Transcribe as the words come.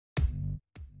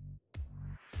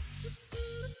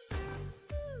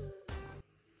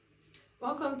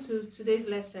Welcome to today's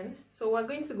lesson. So we're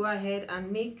going to go ahead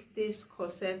and make this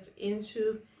corset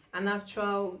into an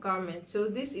actual garment. So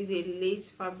this is a lace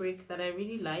fabric that I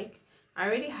really like. I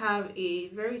already have a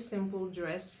very simple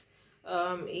dress,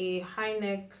 a high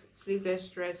neck sleeveless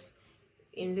dress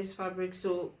in this fabric,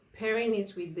 so pairing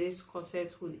it with this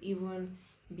corset would even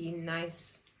be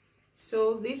nice.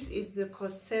 So this is the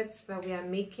corset that we are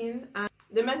making, and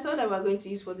the method that we're going to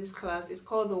use for this class is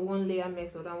called the one layer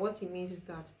method. And what it means is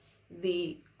that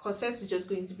the corset is just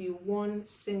going to be one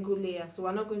single layer, so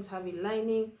we're not going to have a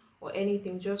lining or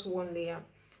anything, just one layer.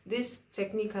 This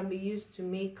technique can be used to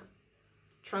make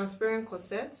transparent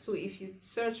corset. So if you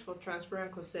search for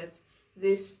transparent corset,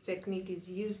 this technique is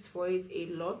used for it a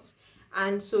lot.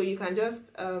 And so you can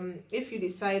just if you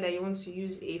decide that you want to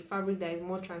use a fabric that is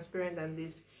more transparent than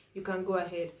this, you can go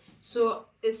ahead. So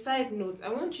a side note, I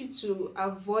want you to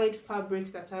avoid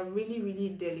fabrics that are really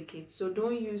delicate. So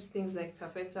don't use things like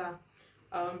taffeta,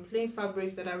 plain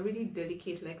fabrics that are really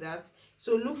delicate like that.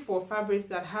 So look for fabrics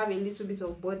that have a little bit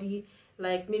of body,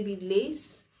 like maybe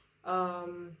lace,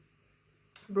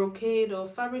 brocade, or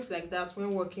fabrics like that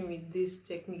when working with this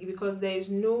technique, because there is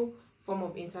no form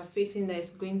of interfacing that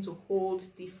is going to hold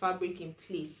the fabric in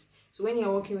place. So when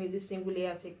you're working with this single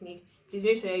layer technique, please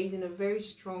make sure you're using a very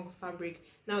strong fabric.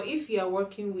 Now if you are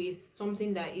working with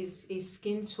something that is a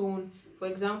skin tone, for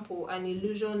example an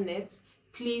illusion net,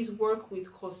 please work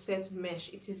with corset mesh.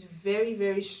 It is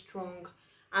very strong.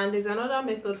 And there's another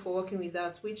method for working with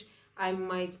that, which I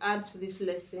might add to this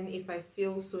lesson if I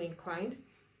feel so inclined.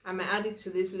 I might add it to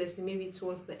this lesson maybe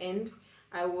towards the end.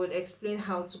 I would explain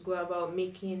how to go about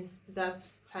making that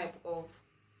type of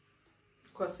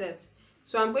corset.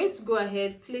 So I'm going to go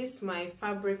ahead, place my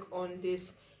fabric on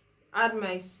this, add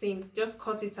my seam, just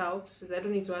cut it out since I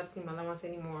don't need to add seam allowance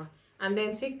anymore, and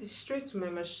then take this straight to my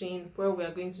machine where we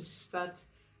are going to start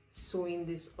sewing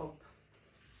this up.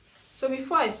 So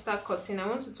before I start cutting, I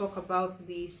want to talk about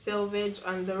the selvage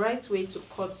and the right way to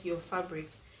cut your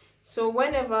fabrics. So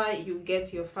whenever you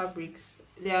get your fabrics,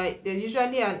 there's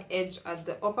usually an edge at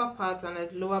the upper part and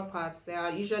at the lower part. They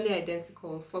are usually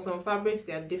identical. For some fabrics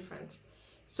they are different.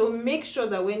 So make sure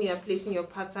that when you are placing your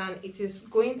pattern, it is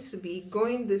going to be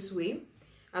going this way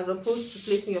as opposed to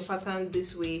placing your pattern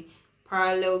this way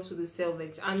parallel to the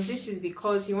selvage. And this is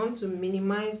because you want to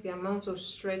minimize the amount of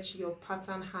stretch your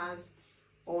pattern has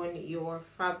on your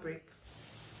fabric.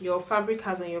 Your fabric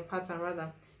has on your pattern rather.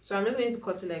 So I'm just going to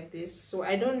cut it like this. So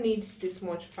I don't need this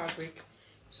much fabric.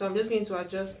 So I'm just going to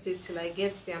adjust it till I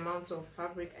get the amount of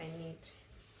fabric I need.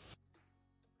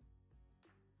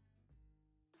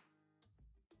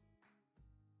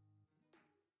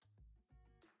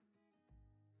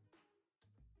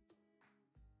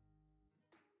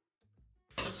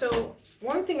 So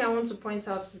one thing I want to point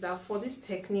out is that for this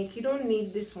technique, you don't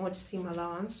need this much seam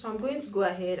allowance. So I'm going to go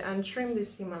ahead and trim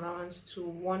this seam allowance to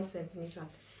 1 centimeter.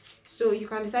 So you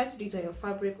can decide to do it on your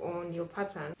fabric or on your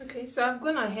pattern. Okay, so I've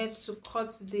gone ahead to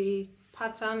cut the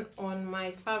pattern on my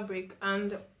fabric,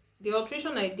 and the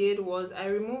alteration I did was I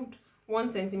removed 1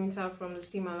 centimeter from the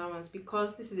seam allowance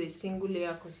because this is a single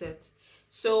layer corset.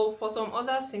 So for some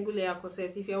other single layer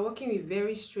corsets, if you're working with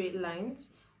very straight lines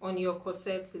on your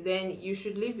corset, then you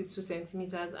should leave the 2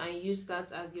 centimeters and use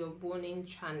that as your boning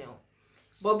channel.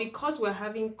 But because we're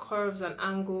having curves and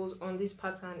angles on this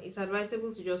pattern, it's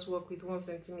advisable to just work with 1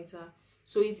 centimeter,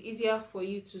 so it's easier for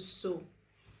you to sew.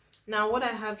 Now what I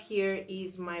have here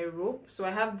is my rope. So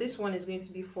I have this one is going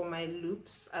to be for my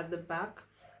loops at the back,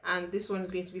 and this one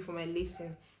is going to be for my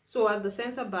lacing. So at the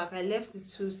center back, I left the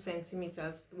 2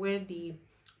 centimeters where the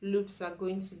loops are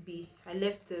going to be. I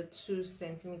left the 2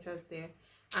 centimeters there,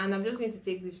 and I'm just going to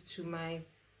take this to my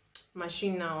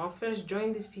machine now. I'll first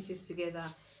join these pieces together,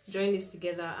 join this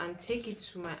together, and take it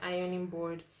to my ironing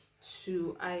board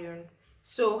to iron.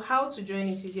 So how to join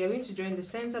it is you're going to join the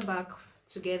center back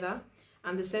together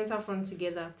and the center front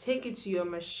together, take it to your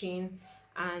machine,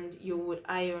 and you would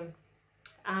iron.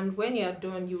 And when you're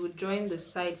done, you would join the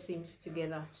side seams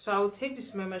together. So I'll take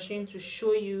this to my machine to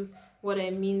show you what I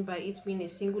mean by it being a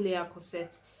single layer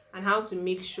corset and how to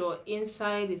make sure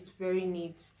inside it's very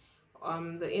neat.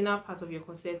 The inner part of your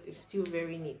corset is still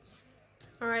very neat.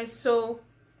 Alright, so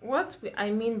what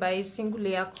I mean by a single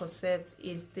layer corset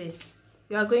is this.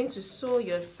 You are going to sew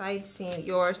your side seam,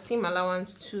 your seam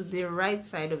allowance, to the right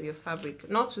side of your fabric,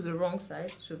 not to the wrong side,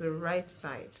 to the right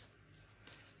side.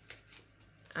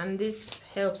 And this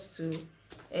helps to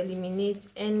eliminate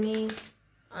any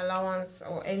allowance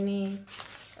or any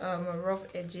rough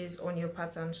edges on your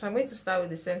pattern. So I'm going to start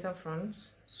with the center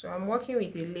front. So I'm working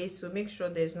with a lace, so make sure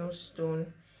there's no stone,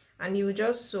 and you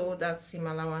just sew that seam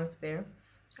allowance there.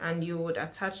 and you would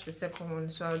attach the second one.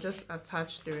 So I'll just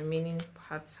attach the remaining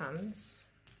patterns.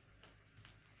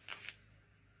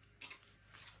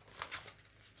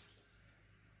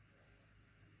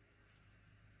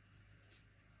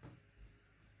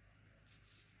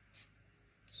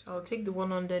 So I'll take the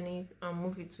one underneath and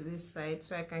move it to this side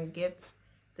so I can get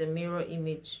the mirror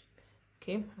image.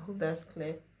 Okay, I hope that's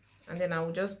clear. And then I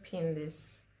will just pin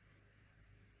this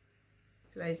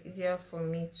so that it's easier for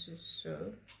me to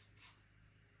sew.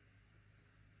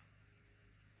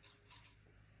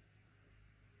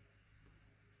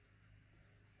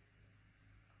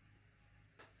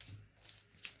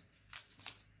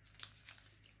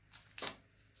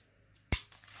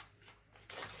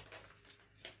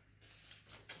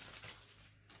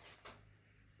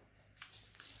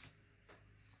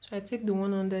 So I take the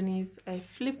one underneath, I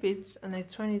flip it, and I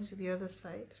turn it to the other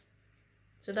side.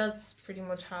 So that's pretty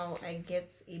much how I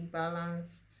get a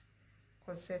balanced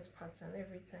corset pattern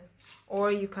every time. Or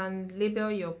you can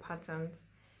label your patterns,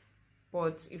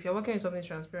 but if you're working with something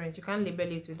transparent, you can't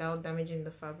label it without damaging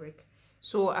the fabric.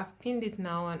 So I've pinned it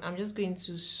now, and I'm just going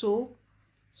to sew.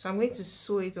 So I'm going to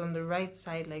sew it on the right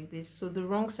side like this. So the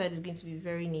wrong side is going to be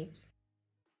very neat.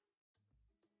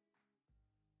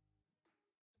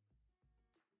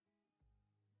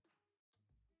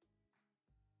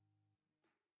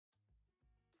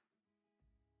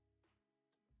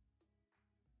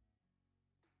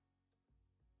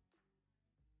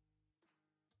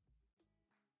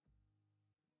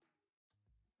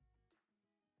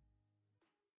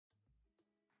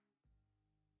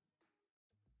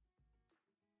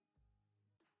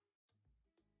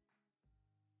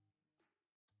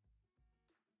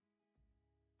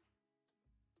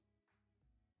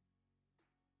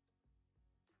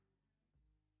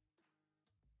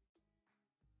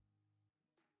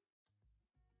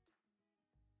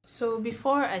 So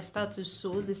before I start to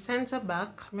sew the center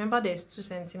back, remember there's 2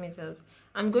 centimeters.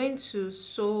 I'm going to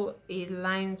sew a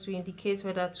line to indicate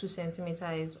where that 2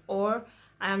 centimeters is, or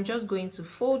I am just going to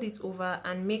fold it over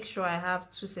and make sure I have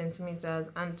 2 centimeters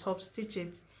and top stitch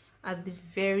it at the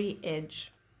very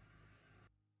edge.